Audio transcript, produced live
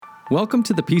Welcome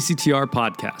to the PCTR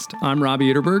podcast. I'm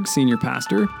Robbie Itterberg, Senior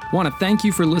Pastor. I want to thank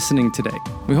you for listening today.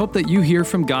 We hope that you hear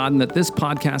from God and that this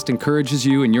podcast encourages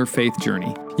you in your faith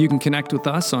journey. You can connect with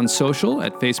us on social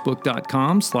at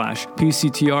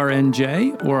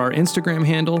facebook.com/PCTRNJ or our Instagram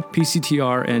handle,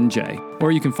 PCTRNJ.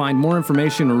 Or you can find more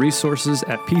information or resources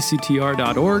at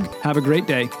PCTR.org. Have a great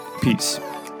day. Peace.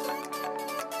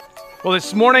 Well,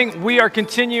 this morning we are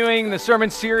continuing the sermon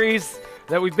series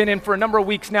that we've been in for a number of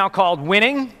weeks now called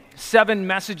Winning. 7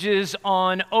 messages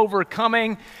on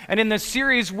overcoming. And in this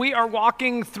series, we are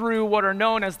walking through what are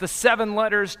known as the 7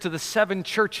 letters to the 7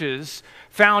 churches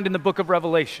found in the book of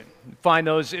Revelation. You find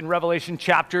those in Revelation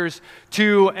chapters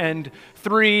 2 and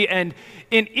 3. And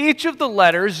in each of the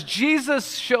letters,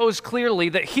 Jesus shows clearly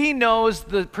that he knows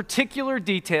the particular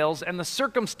details and the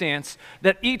circumstance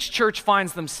that each church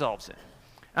finds themselves in.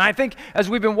 And I think as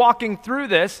we've been walking through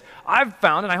this, I've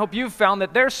found, and I hope you've found,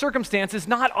 that their circumstance is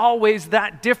not always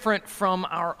that different from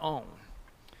our own.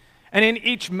 And in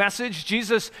each message,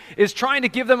 Jesus is trying to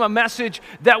give them a message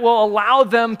that will allow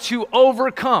them to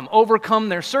overcome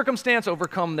their circumstance,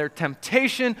 overcome their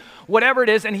temptation, whatever it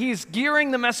is, and he's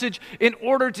gearing the message in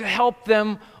order to help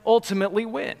them ultimately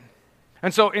win.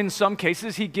 And so in some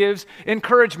cases, he gives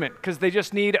encouragement because they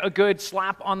just need a good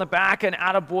slap on the back and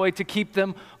attaboy to keep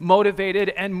them motivated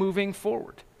and moving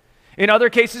forward. In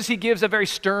other cases, he gives a very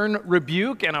stern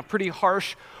rebuke and a pretty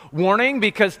harsh warning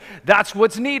because that's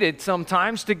what's needed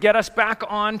sometimes to get us back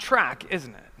on track,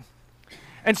 isn't it?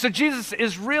 And so Jesus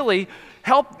is really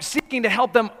seeking to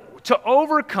help them to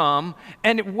overcome,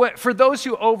 and for those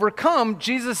who overcome,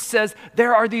 Jesus says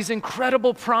there are these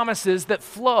incredible promises that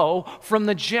flow from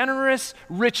the generous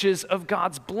riches of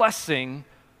God's blessing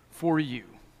for you.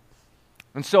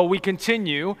 And so we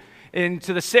continue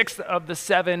into the 6th of the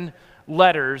 7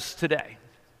 letters today.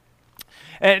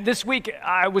 And this week,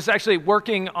 I was actually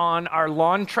working on our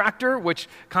lawn tractor, which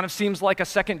kind of seems like a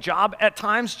second job at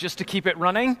times, just to keep it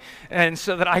running, and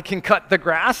so that I can cut the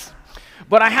grass.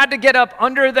 But I had to get up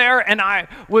under there, and I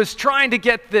was trying to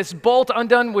get this bolt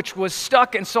undone, which was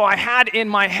stuck, and so I had in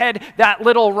my head that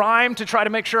little rhyme to try to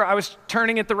make sure I was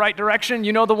turning it the right direction.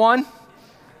 You know the one?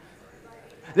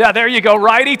 Yeah, there you go.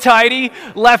 Righty-tighty,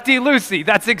 lefty-loosey.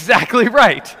 That's exactly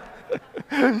right.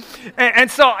 And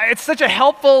so it's such a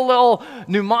helpful little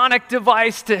mnemonic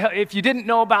device if you didn't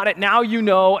know about it, now you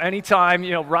know anytime,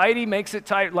 righty makes it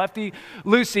tight, lefty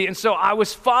loosey. And so I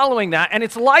was following that, and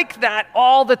it's like that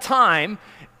all the time,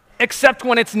 except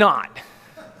when it's not.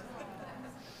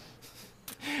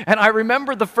 And I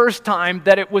remember the first time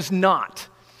that it was not.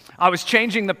 I was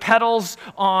changing the pedals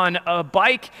on a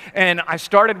bike, and I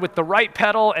started with the right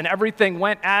pedal, and everything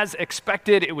went as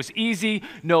expected. It was easy,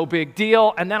 no big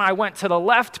deal. And then I went to the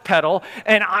left pedal,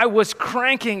 and I was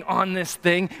cranking on this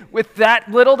thing with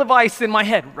that little device in my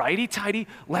head, righty-tighty,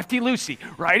 lefty-loosey,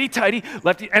 righty-tighty,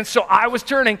 lefty. And so I was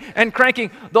turning and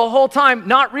cranking the whole time,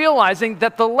 not realizing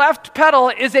that the left pedal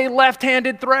is a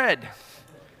left-handed thread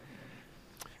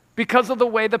because of the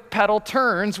way the pedal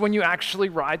turns when you actually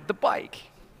ride the bike.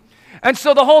 And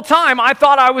so the whole time, I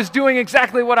thought I was doing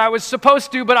exactly what I was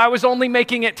supposed to, but I was only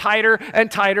making it tighter and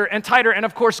tighter and tighter. And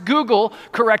of course, Google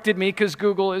corrected me because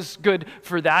Google is good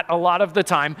for that a lot of the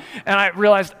time. And I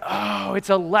realized, it's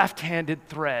a left-handed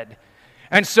thread.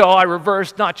 And so I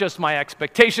reversed not just my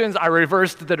expectations, I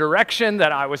reversed the direction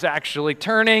that I was actually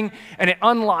turning, and it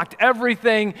unlocked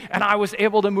everything, and I was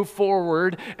able to move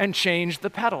forward and change the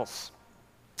pedals.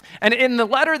 And in the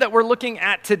letter that we're looking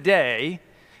at today,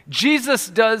 Jesus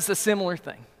does a similar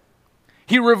thing.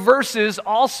 He reverses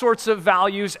all sorts of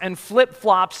values and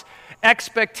flip-flops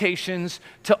expectations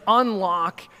to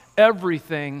unlock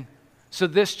everything so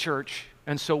this church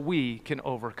and so we can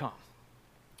overcome.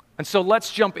 And so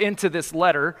let's jump into this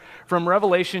letter from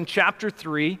Revelation chapter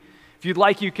 3. If you'd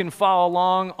like, you can follow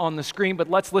along on the screen, but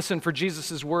let's listen for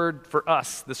Jesus' word for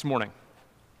us this morning.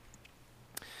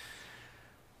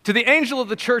 To the angel of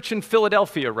the church in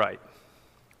Philadelphia write,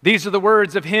 these are the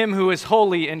words of him who is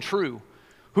holy and true,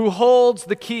 who holds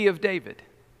the key of David.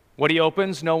 What he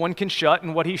opens, no one can shut,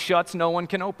 and what he shuts, no one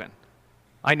can open.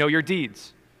 I know your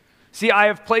deeds. See, I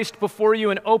have placed before you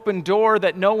an open door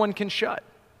that no one can shut.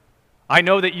 I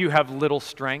know that you have little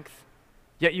strength,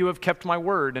 yet you have kept my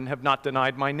word and have not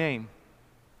denied my name.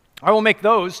 I will make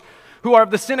those who are of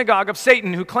the synagogue of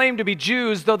Satan, who claim to be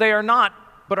Jews, though they are not,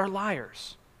 but are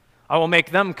liars. I will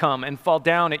make them come and fall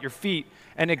down at your feet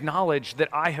and acknowledge that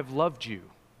I have loved you.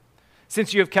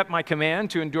 Since you have kept my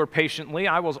command to endure patiently,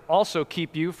 I will also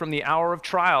keep you from the hour of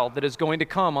trial that is going to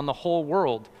come on the whole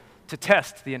world to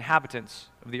test the inhabitants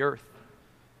of the earth.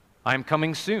 I am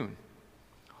coming soon.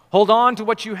 Hold on to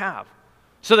what you have,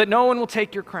 so that no one will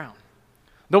take your crown.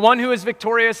 The one who is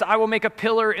victorious, I will make a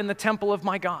pillar in the temple of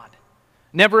my God.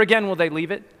 Never again will they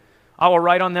leave it. I will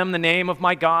write on them the name of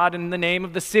my God and the name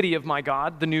of the city of my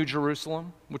God, the New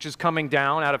Jerusalem, which is coming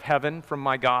down out of heaven from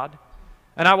my God.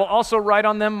 And I will also write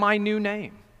on them my new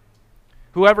name.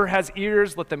 Whoever has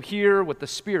ears, let them hear what the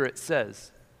Spirit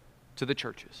says to the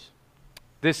churches.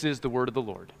 This is the word of the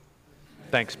Lord.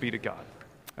 Thanks be to God.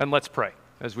 And let's pray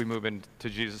as we move into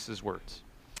Jesus' words.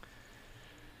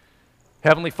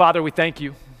 Heavenly Father, we thank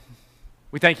you.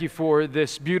 We thank you for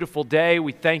this beautiful day.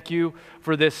 We thank you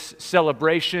for this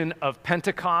celebration of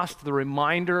Pentecost, the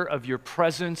reminder of your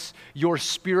presence, your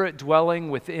Spirit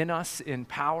dwelling within us in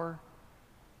power.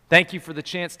 Thank you for the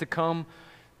chance to come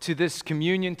to this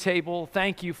communion table.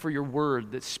 Thank you for your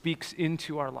word that speaks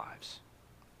into our lives.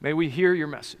 May we hear your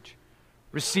message,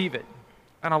 receive it,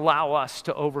 and allow us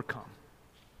to overcome.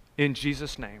 In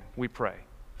Jesus' name we pray.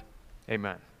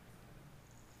 Amen.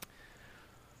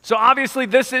 So obviously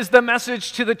this is the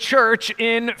message to the church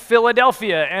in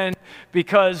Philadelphia, and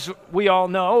because we all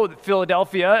know that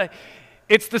Philadelphia,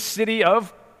 it's the city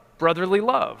of brotherly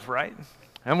love, right?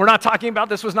 And we're not talking about,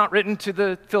 this was not written to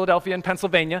the Philadelphia in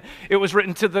Pennsylvania. It was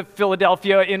written to the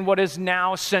Philadelphia in what is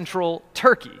now central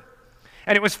Turkey.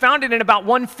 And it was founded in about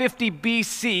 150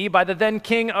 BC by the then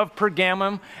king of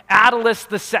Pergamum,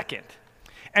 Attalus II.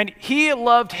 And he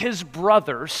loved his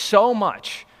brother so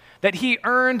much that he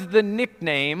earned the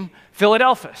nickname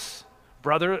Philadelphus,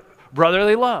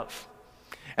 brotherly love.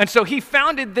 And so he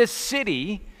founded this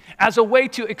city as a way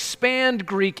to expand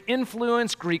Greek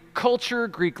influence, Greek culture,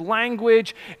 Greek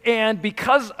language, and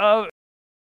because of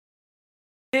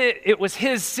it was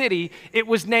his city, it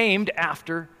was named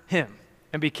after him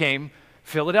and became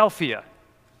Philadelphia.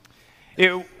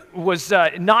 It was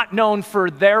not known for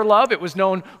their love, it was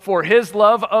known for his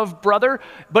love of brother,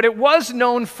 but it was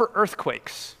known for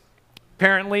earthquakes.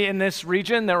 Apparently in this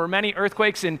region, there were many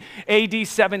earthquakes. In AD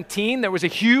 17, there was a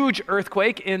huge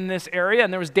earthquake in this area,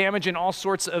 and there was damage in all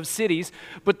sorts of cities.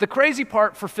 But the crazy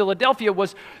part for Philadelphia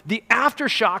was the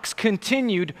aftershocks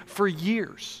continued for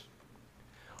years,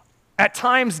 at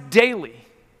times daily.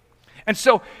 And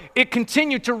so it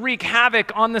continued to wreak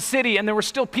havoc on the city, and there were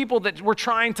still people that were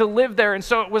trying to live there. And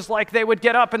so it was like they would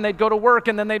get up and they'd go to work,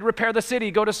 and then they'd repair the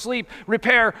city, go to sleep,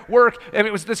 repair, work. And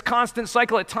it was this constant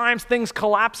cycle. At times, things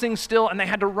collapsing still, and they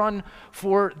had to run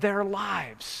for their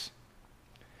lives.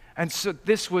 And so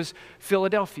this was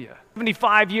Philadelphia.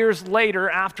 75 years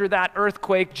later, after that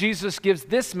earthquake, Jesus gives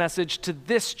this message to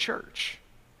this church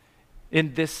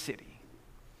in this city.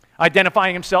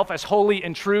 Identifying himself as holy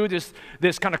and true,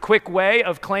 this kind of quick way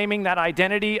of claiming that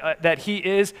identity, that he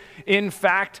is, in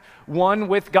fact, one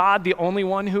with God, the only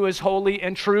one who is holy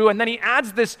and true. And then he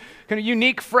adds this kind of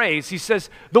unique phrase. He says,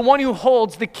 the one who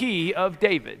holds the key of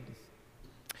David.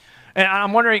 And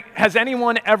I'm wondering, has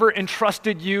anyone ever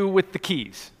entrusted you with the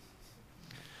keys?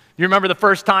 You remember the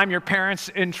first time your parents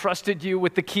entrusted you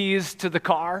with the keys to the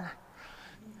car?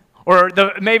 Or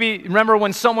maybe remember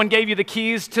when someone gave you the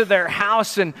keys to their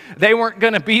house and they weren't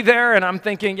going to be there, and I'm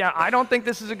thinking, yeah, I don't think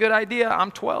this is a good idea.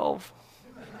 I'm 12.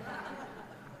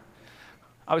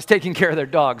 I was taking care of their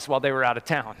dogs while they were out of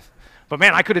town. But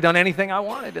man, I could have done anything I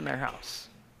wanted in their house.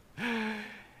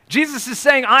 Jesus is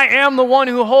saying, I am the one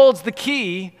who holds the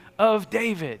key of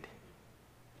David.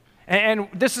 And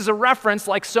this is a reference,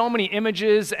 like so many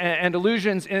images and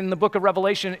allusions in the book of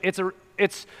Revelation,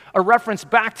 it's a reference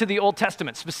back to the Old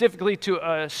Testament, specifically to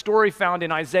a story found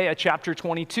in Isaiah chapter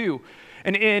 22.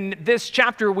 And in this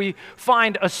chapter, we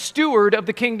find a steward of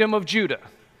the kingdom of Judah.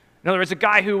 In other words, a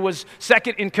guy who was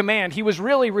second in command. He was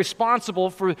really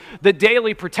responsible for the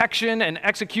daily protection and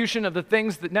execution of the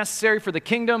things that necessary for the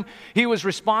kingdom. He was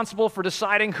responsible for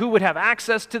deciding who would have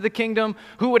access to the kingdom,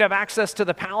 who would have access to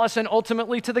the palace, and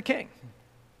ultimately to the king.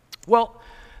 Well,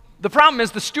 the problem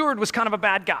is the steward was kind of a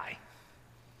bad guy.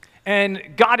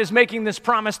 And God is making this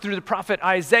promise through the prophet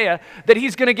Isaiah that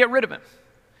he's going to get rid of him.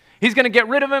 He's going to get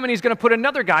rid of him, and he's going to put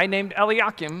another guy named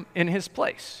Eliakim in his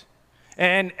place.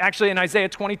 And actually in Isaiah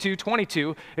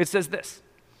 22:22, it says this,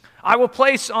 I will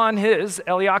place on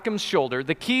Eliakim's shoulder,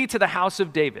 the key to the house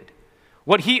of David.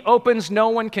 What he opens, no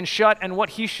one can shut, and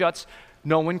what he shuts,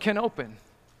 no one can open.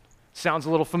 Sounds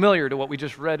a little familiar to what we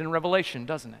just read in Revelation,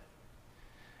 doesn't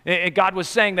it? God was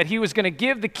saying that he was going to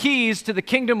give the keys to the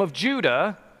kingdom of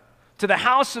Judah, to the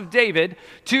house of David,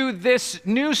 to this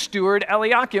new steward,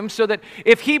 Eliakim, so that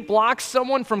if he blocks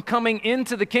someone from coming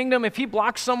into the kingdom, if he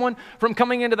blocks someone from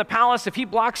coming into the palace, if he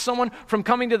blocks someone from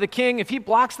coming to the king, if he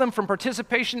blocks them from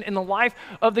participation in the life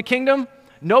of the kingdom,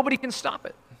 nobody can stop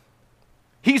it.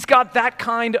 He's got that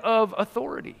kind of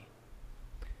authority.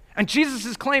 And Jesus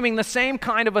is claiming the same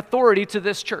kind of authority to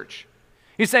this church.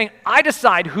 He's saying, I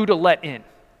decide who to let in.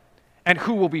 and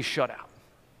who will be shut out.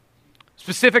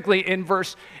 Specifically in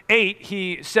verse 8,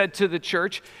 he said to the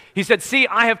church, he said, "See,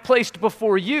 I have placed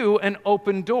before you an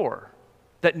open door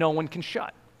that no one can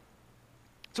shut."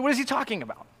 So what is he talking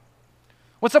about?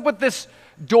 What's up with this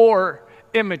door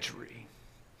imagery?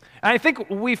 And I think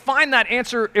we find that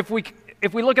answer if we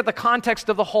look at the context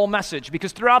of the whole message,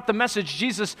 because throughout the message,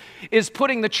 Jesus is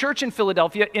putting the church in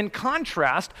Philadelphia in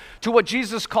contrast to what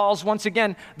Jesus calls, once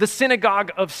again, the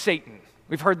synagogue of Satan.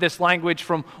 We've heard this language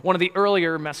from one of the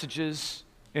earlier messages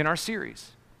in our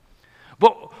series.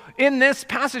 But in this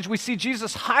passage, we see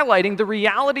Jesus highlighting the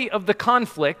reality of the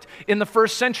conflict in the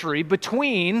first century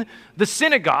between the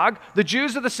synagogue, the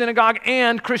Jews of the synagogue,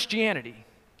 and Christianity.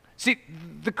 See,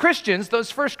 the Christians, those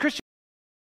first Christians,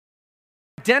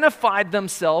 identified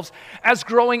themselves as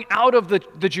growing out of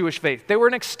the Jewish faith. They were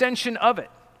an extension of it,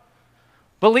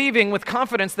 believing with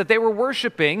confidence that they were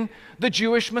worshiping the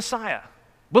Jewish Messiah,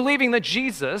 believing that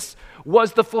Jesus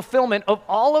was the fulfillment of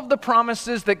all of the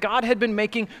promises that God had been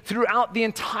making throughout the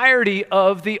entirety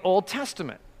of the Old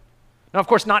Testament. Now, of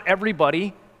course, not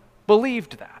everybody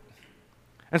believed that.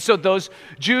 And so those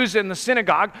Jews in the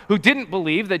synagogue who didn't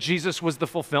believe that Jesus was the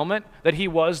fulfillment, that he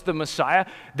was the Messiah,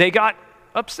 they got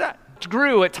upset.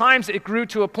 At times it grew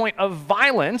to a point of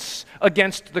violence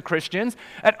against the Christians.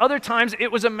 At other times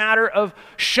it was a matter of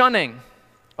shunning,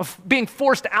 of being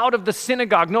forced out of the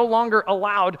synagogue, no longer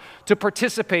allowed to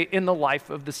participate in the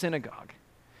life of the synagogue.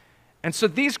 And so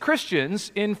these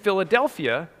Christians in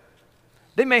Philadelphia,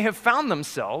 they may have found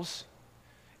themselves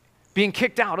being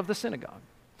kicked out of the synagogue.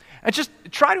 And just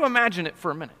try to imagine it for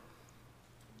a minute.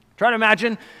 Try to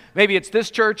imagine, maybe it's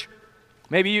this church,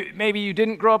 maybe you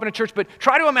didn't grow up in a church, but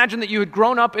try to imagine that you had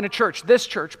grown up in a church, this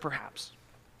church perhaps.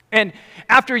 And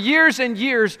after years and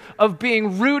years of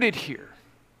being rooted here,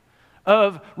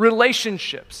 of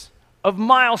relationships, of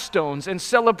milestones and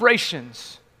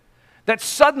celebrations, that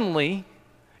suddenly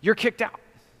you're kicked out.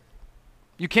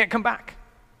 You can't come back.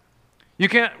 You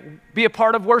can't be a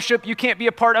part of worship. You can't be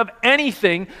a part of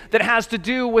anything that has to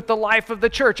do with the life of the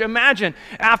church. Imagine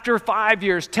after 5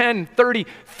 years, 10, 30,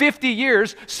 50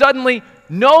 years, suddenly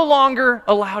no longer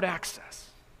allowed access.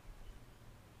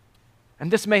 And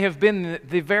this may have been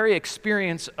the very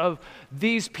experience of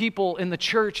these people in the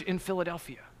church in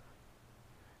Philadelphia.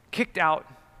 Kicked out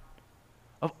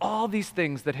of all these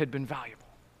things that had been valuable.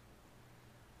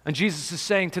 And Jesus is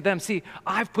saying to them, see,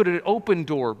 I've put an open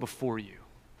door before you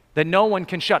that no one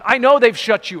can shut. I know they've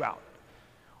shut you out.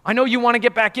 I know you want to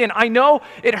get back in. I know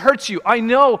it hurts you. I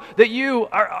know that you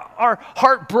are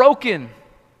heartbroken.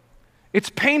 It's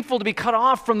painful to be cut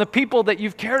off from the people that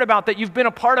you've cared about, that you've been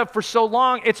a part of for so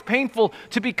long. It's painful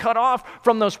to be cut off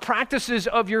from those practices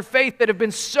of your faith that have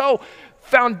been so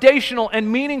foundational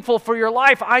and meaningful for your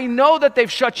life. I know that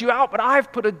they've shut you out, but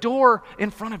I've put a door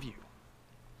in front of you,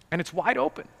 and it's wide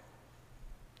open,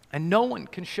 and no one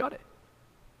can shut it.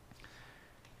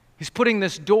 He's putting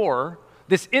this door,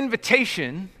 this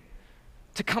invitation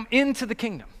to come into the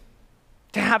kingdom,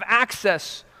 to have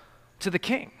access to the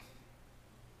King.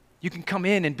 You can come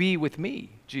in and be with me,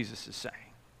 Jesus is saying.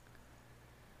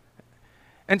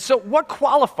 And so what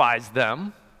qualifies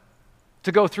them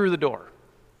to go through the door?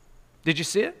 Did you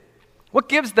see it? What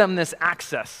gives them this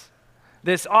access,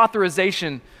 this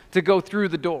authorization to go through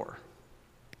the door?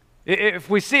 If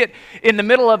we see it in the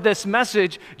middle of this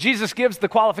message, Jesus gives the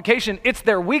qualification. It's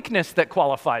their weakness that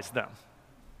qualifies them,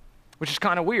 which is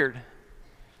kind of weird.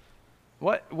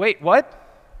 What? Wait, what?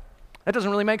 That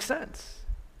doesn't really make sense.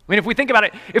 I mean, if we think about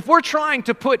it, if we're trying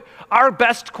to put our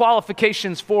best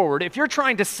qualifications forward, if you're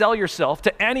trying to sell yourself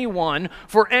to anyone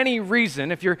for any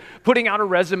reason, if you're putting out a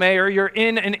resume or you're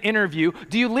in an interview,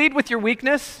 do you lead with your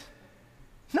weakness?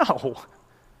 No.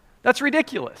 That's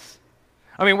ridiculous.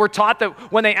 I mean, we're taught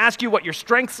that when they ask you what your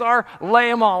strengths are, lay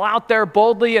them all out there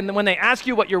boldly, and then when they ask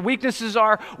you what your weaknesses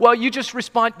are, well, you just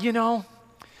respond,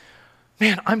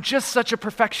 man, I'm just such a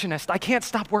perfectionist. I can't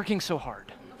stop working so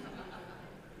hard.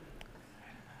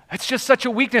 It's just such a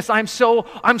weakness. I'm so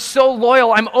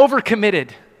loyal. I'm overcommitted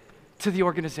to the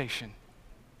organization.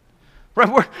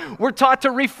 Right? We're taught to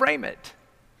reframe it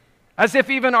as if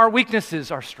even our weaknesses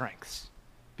are strengths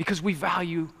because we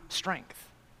value strength.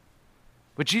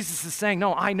 But Jesus is saying,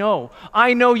 no, I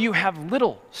know you have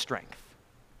little strength.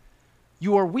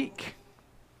 You are weak.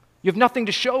 You have nothing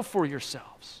to show for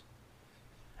yourselves.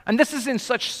 And this is in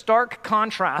such stark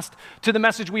contrast to the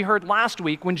message we heard last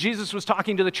week when Jesus was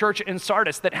talking to the church in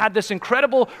Sardis that had this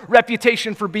incredible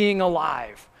reputation for being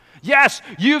alive. Yes,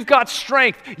 you've got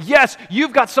strength. Yes,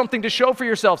 you've got something to show for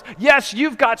yourselves. Yes,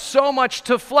 you've got so much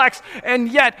to flex,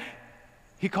 and yet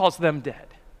he calls them dead.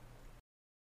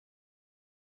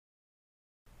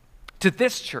 To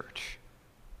this church,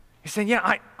 He's saying,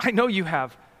 yeah, I know you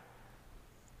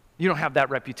don't have that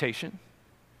reputation.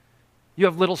 You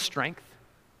have little strength.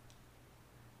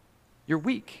 You're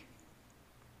weak.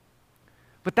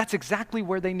 But that's exactly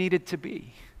where they needed to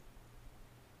be.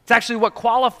 It's actually what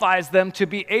qualifies them to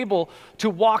be able to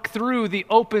walk through the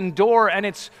open door, and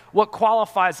it's what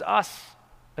qualifies us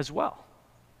as well.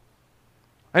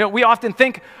 I know we often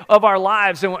think of our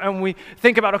lives and we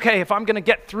think about, okay, if I'm going to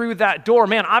get through that door,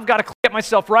 man, I've got to get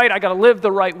myself right. I got to live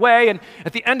the right way. And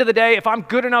at the end of the day, if I'm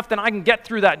good enough, then I can get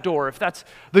through that door, if that's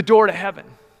the door to heaven,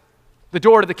 the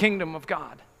door to the kingdom of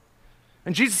God.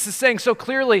 And Jesus is saying so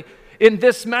clearly in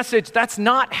this message, that's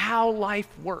not how life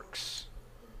works.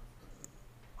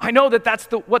 I know that that's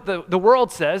what the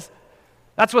world says.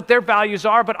 That's what their values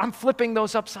are, but I'm flipping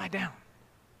those upside down.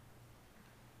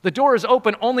 The door is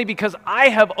open only because I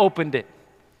have opened it.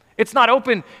 It's not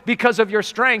open because of your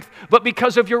strength, but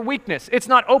because of your weakness. It's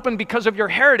not open because of your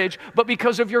heritage, but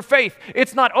because of your faith.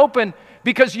 It's not open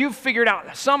because you've figured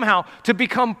out somehow to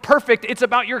become perfect. It's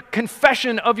about your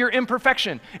confession of your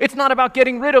imperfection. It's not about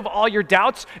getting rid of all your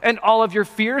doubts and all of your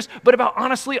fears, but about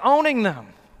honestly owning them.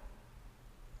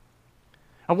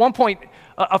 At one point,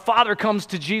 a father comes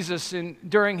to Jesus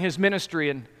during his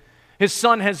ministry, and his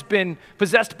son has been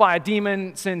possessed by a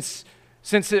demon since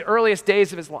the earliest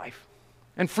days of his life.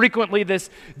 And frequently this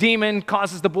demon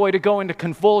causes the boy to go into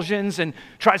convulsions and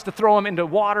tries to throw him into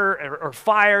water or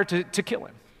fire to kill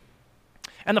him.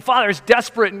 And the father is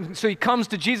desperate, and so he comes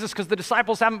to Jesus because the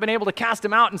disciples haven't been able to cast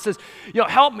him out, and says,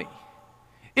 help me.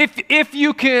 If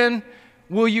you can,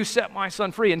 will you set my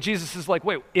son free? And Jesus is like,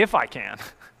 wait, if I can?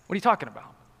 What are you talking about?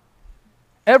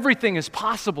 Everything is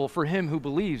possible for him who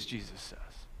believes, Jesus says.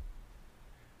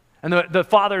 And the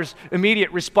father's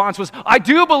immediate response was, I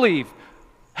do believe.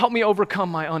 Help me overcome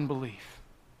my unbelief.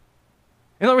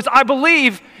 In other words, I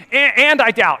believe and I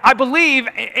doubt. I believe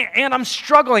and I'm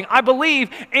struggling. I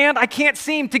believe and I can't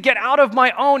seem to get out of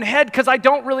my own head because I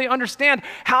don't really understand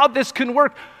how this can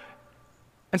work.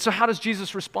 And so how does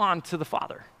Jesus respond to the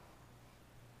father?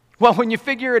 Well, when you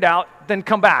figure it out, then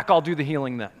come back. I'll do the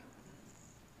healing then.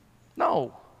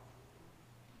 No.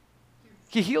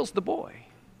 He heals the boy.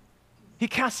 He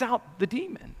casts out the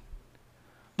demon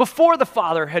before the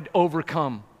father had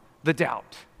overcome the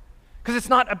doubt. Because it's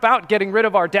not about getting rid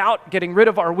of our doubt, getting rid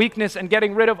of our weakness, and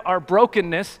getting rid of our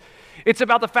brokenness. It's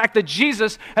about the fact that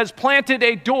Jesus has planted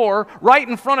a door right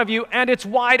in front of you, and it's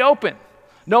wide open.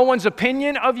 No one's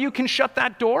opinion of you can shut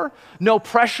that door. No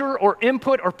pressure or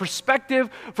input or perspective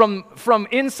from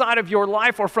inside of your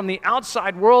life or from the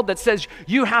outside world that says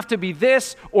you have to be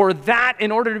this or that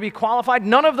in order to be qualified.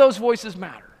 None of those voices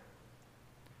matter.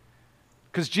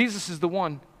 Because Jesus is the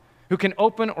one who can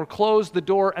open or close the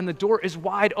door, and the door is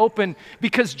wide open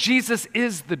because Jesus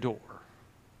is the door.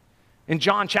 In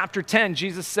John chapter 10,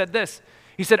 Jesus said this.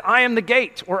 He said, I am the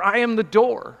gate, or I am the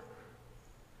door.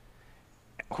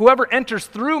 Whoever enters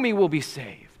through me will be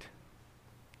saved.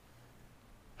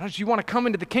 You want to come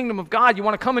into the kingdom of God, you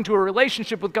want to come into a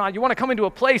relationship with God, you want to come into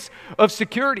a place of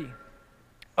security,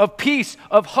 of peace,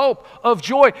 of hope, of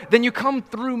joy, then you come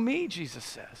through me, Jesus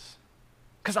says.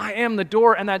 Because I am the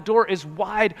door, and that door is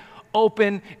wide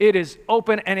open. It is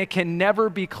open, and it can never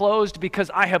be closed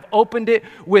because I have opened it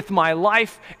with my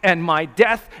life and my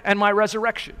death and my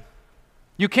resurrection.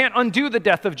 You can't undo the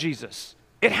death of Jesus.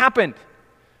 It happened.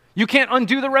 You can't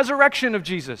undo the resurrection of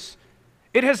Jesus.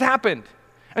 It has happened.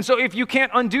 And so if you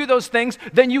can't undo those things,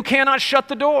 then you cannot shut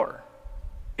the door.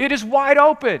 It is wide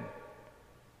open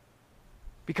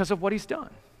because of what he's done.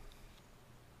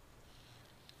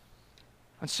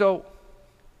 And so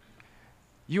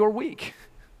you are weak.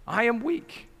 I am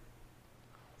weak.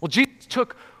 Well, Jesus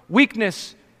took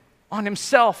weakness on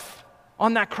himself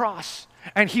on that cross,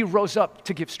 and he rose up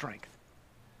to give strength.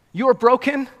 You are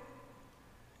broken.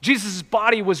 Jesus'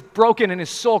 body was broken and his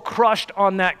soul crushed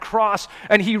on that cross,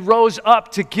 and he rose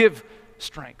up to give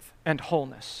strength and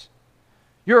wholeness.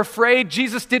 You're afraid.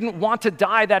 Jesus didn't want to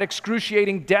die that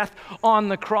excruciating death on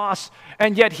the cross,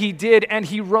 and yet he did, and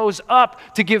he rose up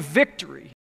to give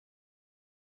victory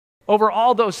over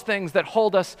all those things that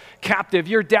hold us captive.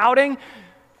 You're doubting?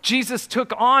 Jesus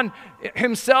took on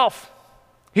himself.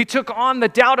 He took on the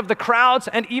doubt of the crowds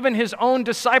and even his own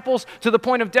disciples to the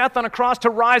point of death on a cross to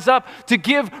rise up to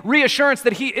give reassurance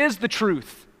that he is the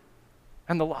truth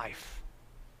and the life.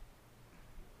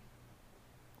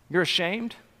 You're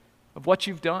ashamed of what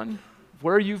you've done, of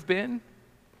where you've been,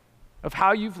 of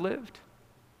how you've lived.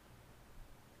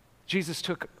 Jesus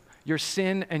took your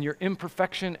sin and your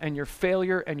imperfection and your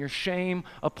failure and your shame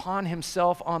upon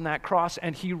himself on that cross,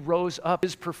 and he rose up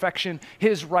his perfection,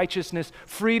 his righteousness,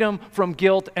 freedom from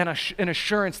guilt, and an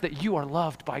assurance that you are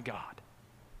loved by God.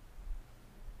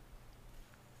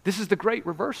 This is the great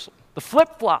reversal, the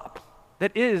flip-flop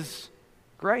that is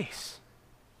grace.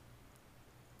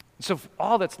 So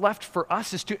all that's left for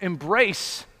us is to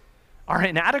embrace our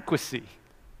inadequacy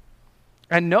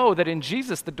and know that in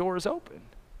Jesus the door is open.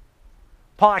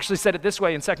 Paul actually said it this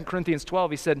way in 2 Corinthians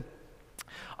 12. He said,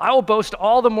 I will boast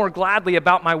all the more gladly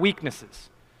about my weaknesses,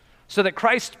 so that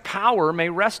Christ's power may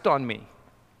rest on me.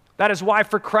 That is why,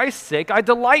 for Christ's sake, I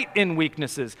delight in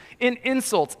weaknesses, in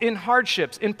insults, in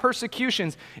hardships, in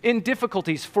persecutions, in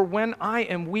difficulties. For when I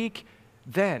am weak,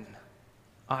 then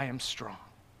I am strong.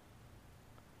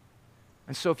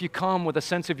 And so if you come with a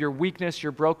sense of your weakness,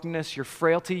 your brokenness, your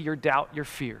frailty, your doubt, your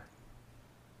fear,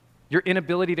 your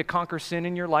inability to conquer sin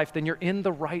in your life, then you're in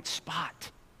the right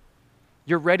spot.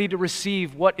 You're ready to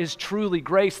receive what is truly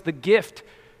grace, the gift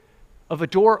of a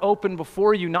door open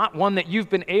before you, not one that you've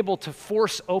been able to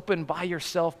force open by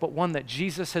yourself, but one that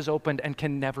Jesus has opened and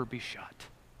can never be shut.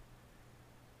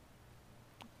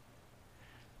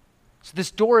 So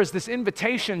this door is this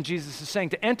invitation, Jesus is saying,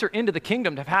 to enter into the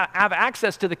kingdom, to have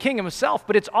access to the kingdom itself,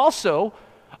 but it's also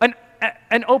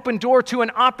an open door to an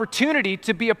opportunity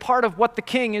to be a part of what the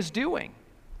king is doing.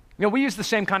 You know, we use the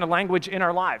same kind of language in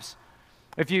our lives.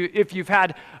 If you've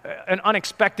had an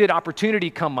unexpected opportunity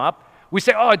come up, we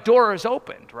say, oh, a door is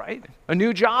opened, right? A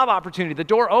new job opportunity. The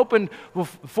door opened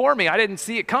for me. I didn't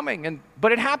see it coming,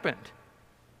 but it happened.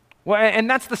 Well, and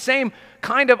that's the same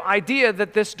kind of idea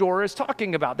that this door is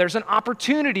talking about. There's an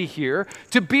opportunity here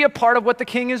to be a part of what the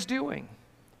king is doing.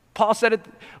 Paul said it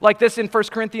like this in 1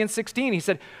 Corinthians 16. He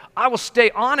said, I will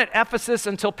stay on at Ephesus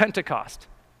until Pentecost,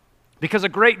 because a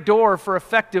great door for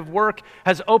effective work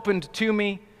has opened to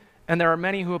me, and there are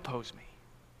many who oppose me.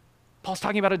 Paul's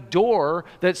talking about a door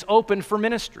that's opened for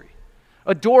ministry,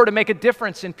 a door to make a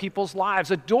difference in people's lives,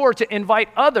 a door to invite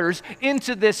others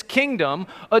into this kingdom,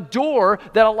 a door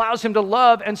that allows him to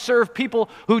love and serve people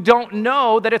who don't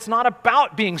know that it's not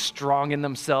about being strong in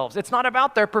themselves. It's not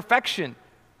about their perfection,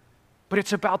 but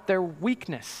it's about their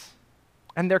weakness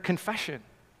and their confession.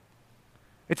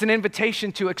 It's an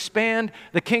invitation to expand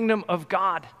the kingdom of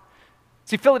God.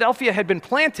 See, Philadelphia had been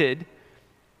planted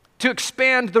to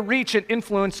expand the reach and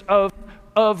influence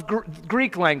of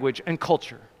Greek language and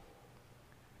culture.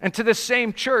 And to this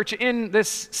same church in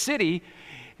this city,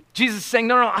 Jesus is saying,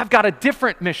 no, I've got a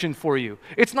different mission for you.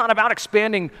 It's not about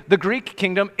expanding the Greek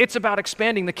kingdom. It's about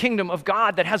expanding the kingdom of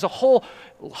God that has a whole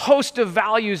host of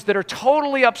values that are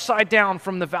totally upside down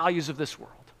from the values of this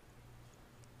world,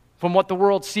 from what the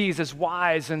world sees as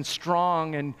wise and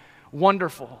strong and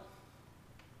wonderful.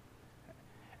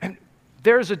 And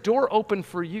there's a door open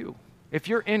for you if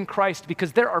you're in Christ,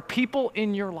 because there are people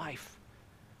in your life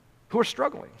who are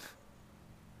struggling.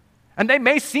 And they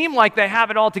may seem like they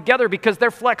have it all together because they're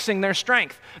flexing their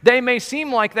strength. They may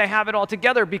seem like they have it all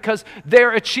together because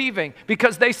they're achieving,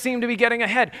 because they seem to be getting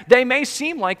ahead. They may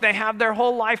seem like they have their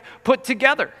whole life put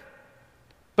together.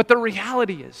 But the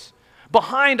reality is,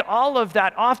 behind all of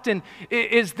that often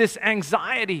is this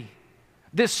anxiety,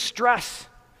 this stress,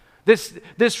 this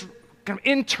kind of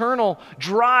internal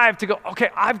drive to go,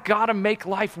 okay, I've got to make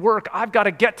life work. I've got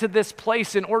to get to this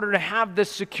place in order to have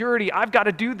this security. I've got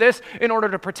to do this in order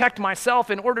to protect myself,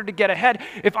 in order to get ahead.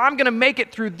 If I'm going to make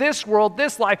it through this world,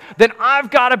 this life, then I've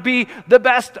got to be the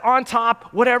best on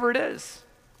top, whatever it is.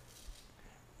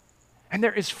 And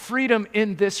there is freedom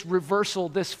in this reversal,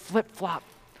 this flip-flop,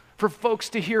 for folks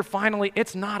to hear finally,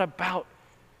 it's not about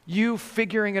you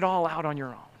figuring it all out on your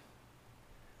own.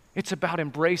 It's about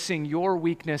embracing your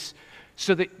weakness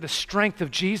so that the strength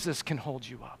of Jesus can hold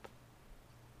you up.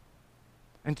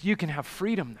 And you can have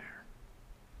freedom there.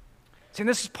 See, and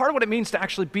this is part of what it means to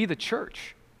actually be the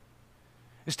church,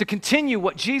 is to continue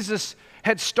what Jesus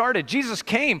had started. Jesus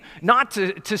came not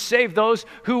to save those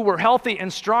who were healthy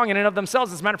and strong in and of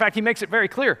themselves. As a matter of fact, he makes it very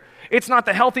clear. It's not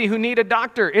the healthy who need a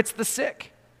doctor, it's the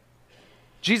sick.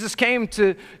 Jesus came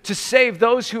to save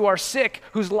those who are sick,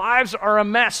 whose lives are a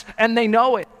mess, and they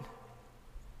know it.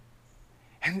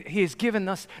 And he has given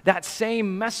us that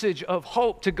same message of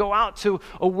hope to go out to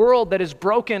a world that is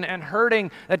broken and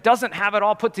hurting, that doesn't have it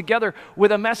all put together,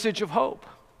 with a message of hope.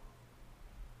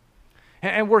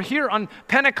 And we're here on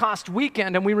Pentecost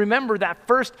weekend, and we remember that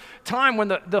first time when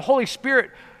the Holy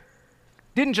Spirit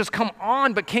didn't just come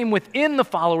on, but came within the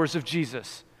followers of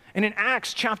Jesus. And in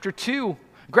Acts chapter 2,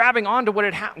 grabbing onto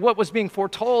what was being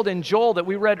foretold in Joel that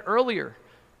we read earlier,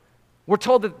 we're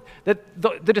told that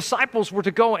the disciples were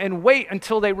to go and wait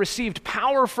until they received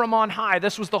power from on high.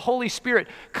 This was the Holy Spirit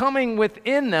coming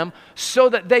within them so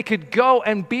that they could go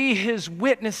and be his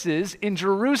witnesses in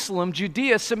Jerusalem,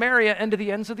 Judea, Samaria, and to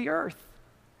the ends of the earth,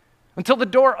 until the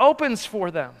door opens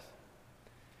for them.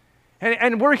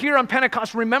 And we're here on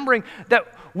Pentecost remembering that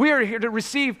we are here to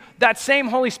receive that same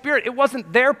Holy Spirit. It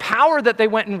wasn't their power that they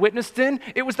went and witnessed in.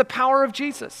 It was the power of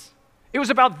Jesus. It was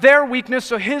about their weakness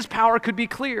so his power could be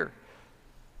clear.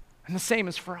 And the same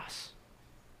is for us.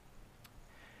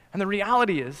 And the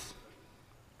reality is,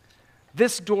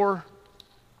 this door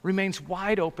remains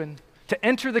wide open to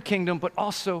enter the kingdom, but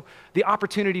also the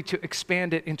opportunity to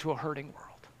expand it into a hurting world.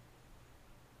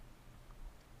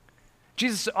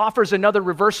 Jesus offers another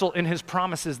reversal in his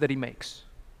promises that he makes.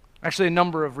 Actually, a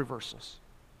number of reversals.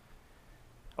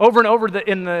 Over and over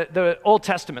in the Old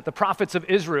Testament, the prophets of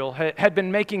Israel had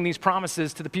been making these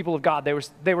promises to the people of God.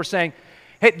 They were saying,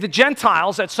 hey, the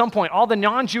Gentiles at some point, all the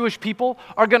non-Jewish people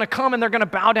are going to come and they're going to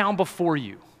bow down before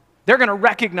you. They're going to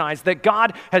recognize that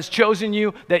God has chosen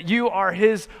you, that you are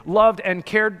his loved and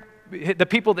cared, the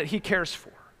people that he cares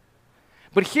for.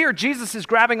 But here, Jesus is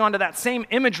grabbing onto that same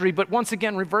imagery, but once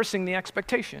again reversing the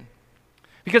expectation.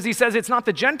 Because he says it's not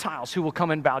the Gentiles who will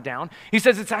come and bow down. He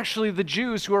says it's actually the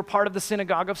Jews who are part of the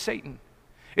synagogue of Satan.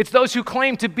 It's those who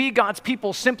claim to be God's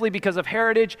people simply because of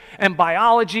heritage and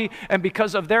biology and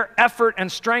because of their effort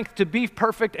and strength to be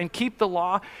perfect and keep the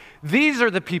law. These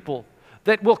are the people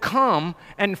that will come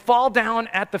and fall down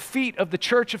at the feet of the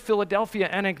church of Philadelphia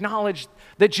and acknowledge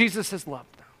that Jesus has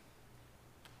loved them.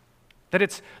 That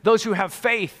it's those who have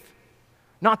faith,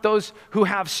 not those who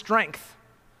have strength,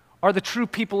 are the true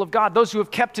people of God. Those who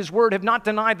have kept his word, have not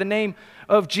denied the name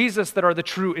of Jesus, that are the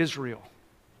true Israel.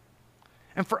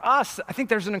 And for us, I think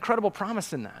there's an incredible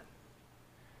promise in that.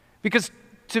 Because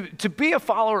to be a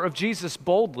follower of Jesus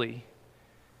boldly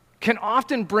can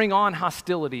often bring on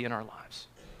hostility in our lives.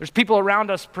 There's people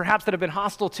around us perhaps that have been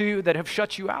hostile to you, that have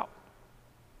shut you out.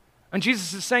 And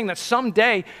Jesus is saying that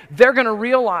someday they're going to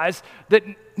realize that,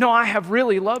 no, I have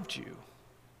really loved you,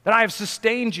 that I have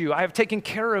sustained you, I have taken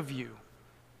care of you,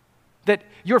 that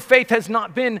your faith has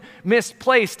not been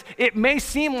misplaced. It may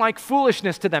seem like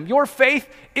foolishness to them. Your faith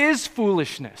is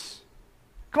foolishness.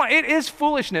 Come on, it is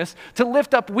foolishness to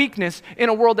lift up weakness in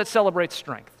a world that celebrates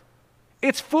strength.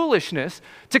 It's foolishness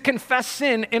to confess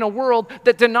sin in a world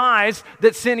that denies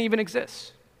that sin even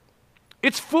exists.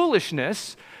 It's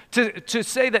foolishness to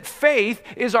say that faith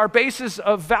is our basis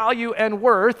of value and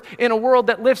worth in a world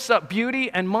that lifts up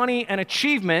beauty and money and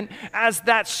achievement as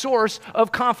that source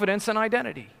of confidence and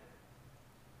identity.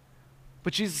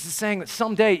 But Jesus is saying that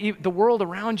someday the world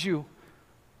around you,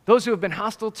 those who have been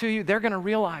hostile to you, they're going to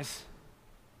realize,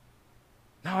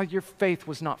 no, your faith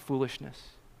was not foolishness.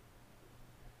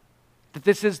 That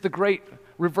this is the great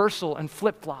reversal and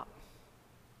flip-flop.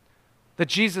 That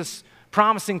Jesus,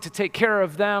 promising to take care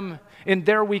of them in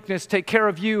their weakness, take care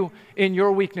of you in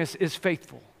your weakness, is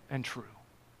faithful and true.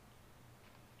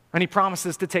 And he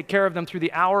promises to take care of them through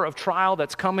the hour of trial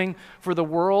that's coming for the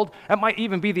world. That might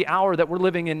even be the hour that we're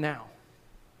living in now.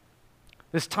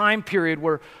 This time period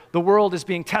where the world is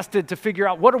being tested to figure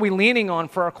out, what are we leaning on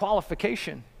for our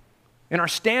qualification in our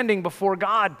standing before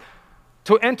God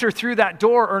to enter through that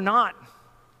door or not?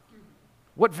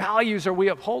 What values are we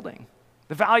upholding?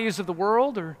 The values of the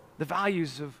world or the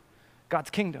values of God's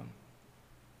kingdom?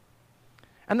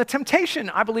 And the temptation,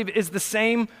 I believe, is the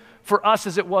same for us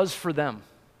as it was for them.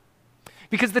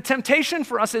 Because the temptation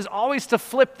for us is always to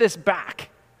flip this back,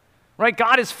 right?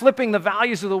 God is flipping the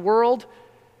values of the world,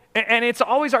 and it's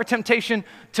always our temptation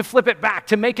to flip it back,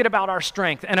 to make it about our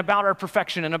strength and about our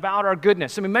perfection and about our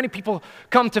goodness. I mean, many people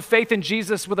come to faith in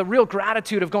Jesus with a real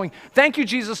gratitude of going, thank you,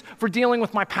 Jesus, for dealing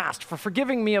with my past, for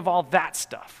forgiving me of all that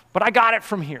stuff. But I got it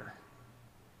from here.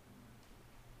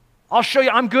 I'll show you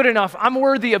I'm good enough. I'm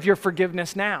worthy of your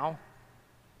forgiveness now.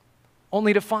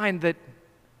 Only to find that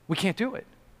we can't do it,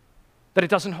 that it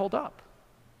doesn't hold up.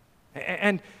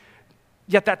 And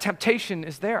yet that temptation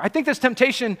is there. I think this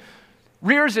temptation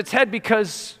rears its head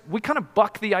because we kind of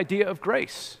buck the idea of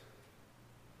grace.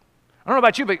 I don't know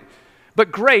about you,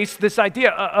 but grace, this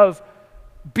idea of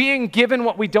being given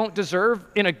what we don't deserve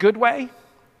in a good way,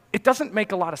 it doesn't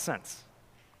make a lot of sense.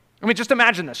 I mean, just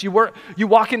imagine this. You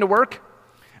walk into work,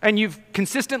 and you've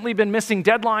consistently been missing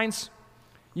deadlines.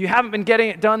 You haven't been getting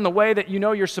it done the way that you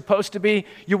know you're supposed to be.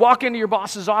 You walk into your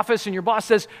boss's office, and your boss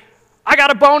says, I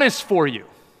got a bonus for you.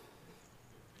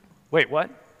 Wait, what?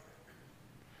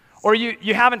 Or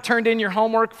you haven't turned in your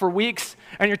homework for weeks,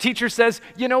 and your teacher says,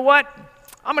 you know what?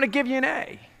 I'm going to give you an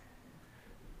A.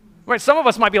 Right, some of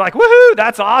us might be like, woohoo,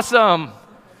 that's awesome.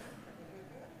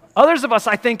 Others of us,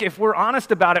 I think, if we're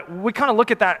honest about it, we kind of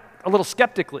look at that a little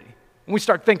skeptically. And we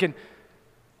start thinking,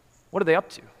 what are they up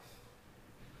to?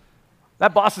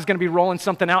 That boss is going to be rolling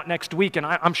something out next week, and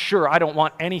I'm sure I don't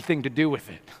want anything to do with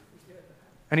it.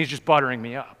 And he's just buttering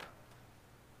me up.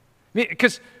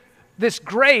 Because this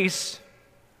grace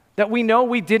that we know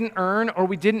we didn't earn or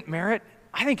we didn't merit,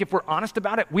 I think if we're honest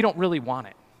about it, we don't really want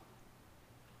it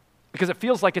because it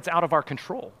feels like it's out of our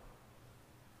control,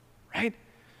 right?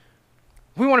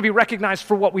 We want to be recognized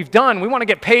for what we've done. We want to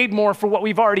get paid more for what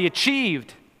we've already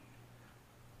achieved,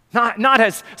 not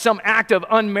as some act of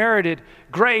unmerited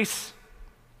grace.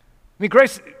 I mean,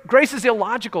 grace is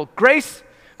illogical. Grace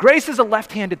is a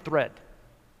left-handed thread.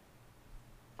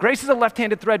 Grace is a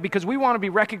left-handed thread because we want to be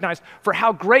recognized for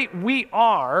how great we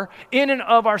are in and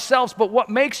of ourselves, but what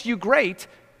makes you great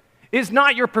is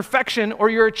not your perfection or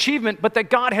your achievement, but that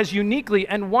God has uniquely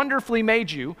and wonderfully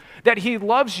made you, that He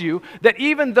loves you, that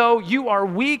even though you are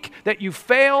weak, that you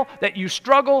fail, that you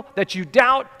struggle, that you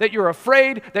doubt, that you're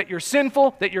afraid, that you're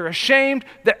sinful, that you're ashamed,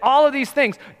 that all of these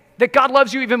things, that God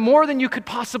loves you even more than you could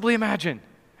possibly imagine.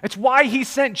 It's why He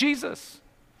sent Jesus,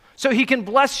 so He can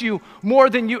bless you more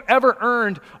than you ever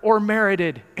earned or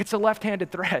merited. It's a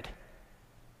left-handed thread,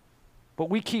 but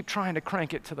we keep trying to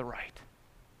crank it to the right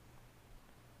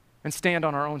and stand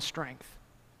on our own strength.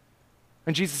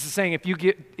 And Jesus is saying,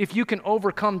 if you can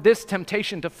overcome this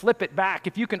temptation to flip it back,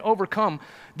 if you can overcome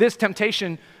this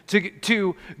temptation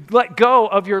to let go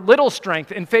of your little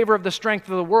strength in favor of the strength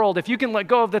of the world, if you can let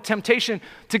go of the temptation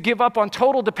to give up on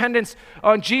total dependence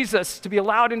on Jesus to be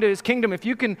allowed into His kingdom, if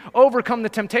you can overcome the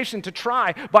temptation to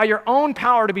try by your own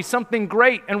power to be something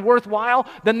great and worthwhile,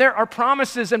 then there are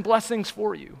promises and blessings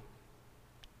for you.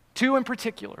 Two in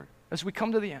particular, as we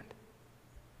come to the end.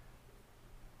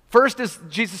 First is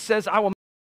Jesus says, I will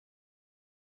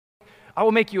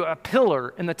make you a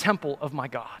pillar in the temple of my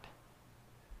God.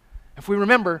 If we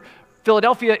remember,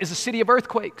 Philadelphia is a city of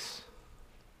earthquakes.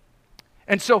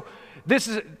 And so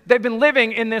they've been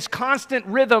living in this constant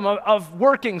rhythm of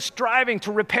working, striving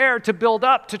to repair, to build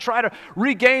up, to try to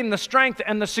regain the strength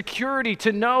and the security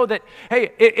to know that,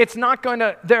 hey, it's not going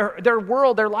to, their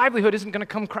world, their livelihood isn't going to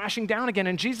come crashing down again.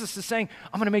 And Jesus is saying,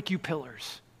 I'm going to make you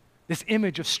pillars. This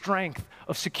image of strength,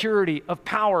 of security, of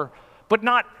power, but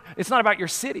it's not about your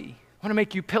city. I want to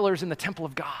make you pillars in the temple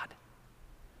of God.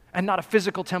 And not a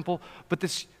physical temple, but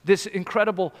this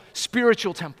incredible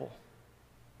spiritual temple.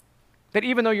 That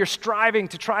even though you're striving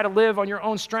to try to live on your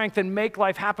own strength and make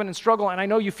life happen and struggle, and I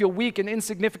know you feel weak and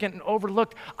insignificant and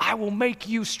overlooked, I will make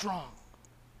you strong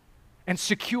and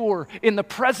secure in the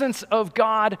presence of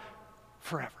God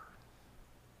forever.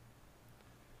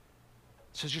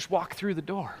 So just walk through the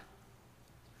door.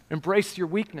 Embrace your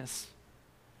weakness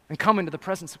and come into the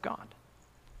presence of God.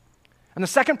 And the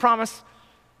second promise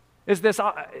is this.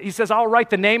 He says, I'll write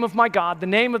the name of my God, the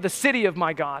name of the city of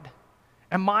my God,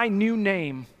 and my new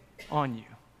name on you.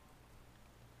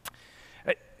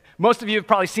 Most of you have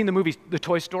probably seen the movie The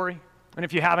Toy Story. And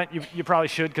if you haven't, you probably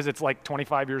should, because it's like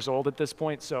 25 years old at this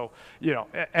point. So,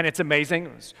 and it's amazing.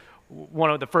 It was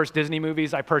one of the first Disney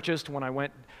movies I purchased when I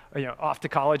went off to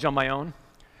college on my own.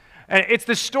 And it's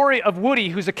the story of Woody,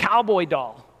 who's a cowboy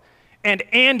doll, and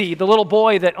Andy, the little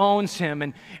boy that owns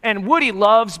him. And Woody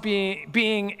loves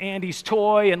being Andy's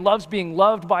toy and loves being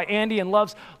loved by Andy and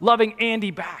loves loving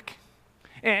Andy back.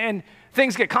 And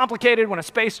things get complicated when a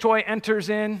space toy enters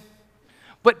in.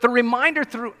 But the reminder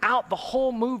throughout the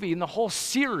whole movie and the whole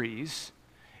series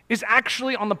is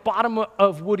actually on the bottom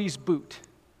of Woody's boot.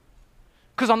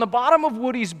 Because on the bottom of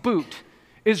Woody's boot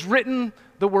is written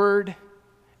the word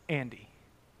Andy.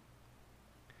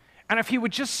 And if he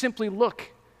would just simply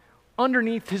look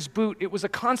underneath his boot, it was a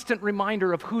constant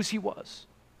reminder of whose he was,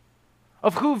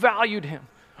 of who valued him,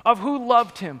 of who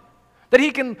loved him, that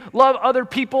he can love other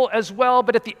people as well,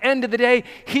 but at the end of the day,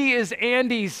 he is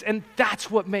Andy's, and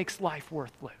that's what makes life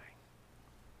worth living.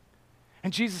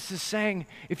 And Jesus is saying,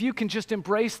 if you can just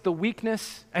embrace the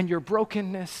weakness and your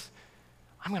brokenness,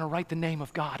 I'm going to write the name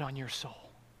of God on your soul.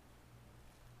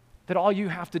 That all you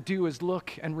have to do is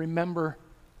look and remember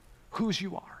whose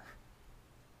you are.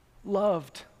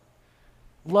 Loved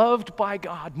by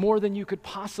God more than you could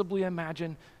possibly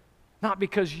imagine, not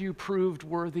because you proved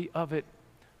worthy of it,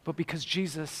 but because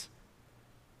Jesus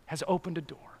has opened a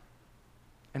door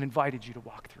and invited you to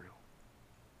walk through.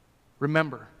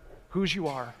 Remember whose you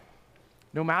are,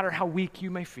 no matter how weak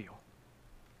you may feel,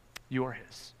 you are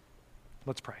His.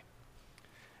 Let's pray.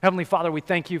 Heavenly Father, we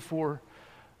thank you for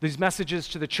these messages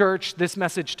to the church, this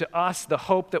message to us, the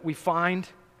hope that we find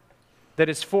that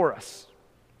is for us.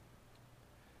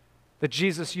 That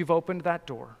Jesus, you've opened that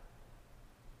door,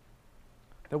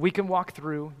 that we can walk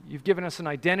through. You've given us an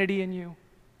identity in you.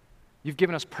 You've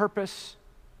given us purpose,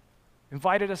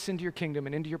 invited us into your kingdom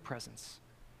and into your presence,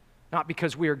 not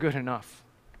because we are good enough,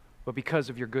 but because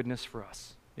of your goodness for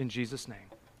us. In Jesus' name,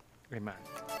 amen.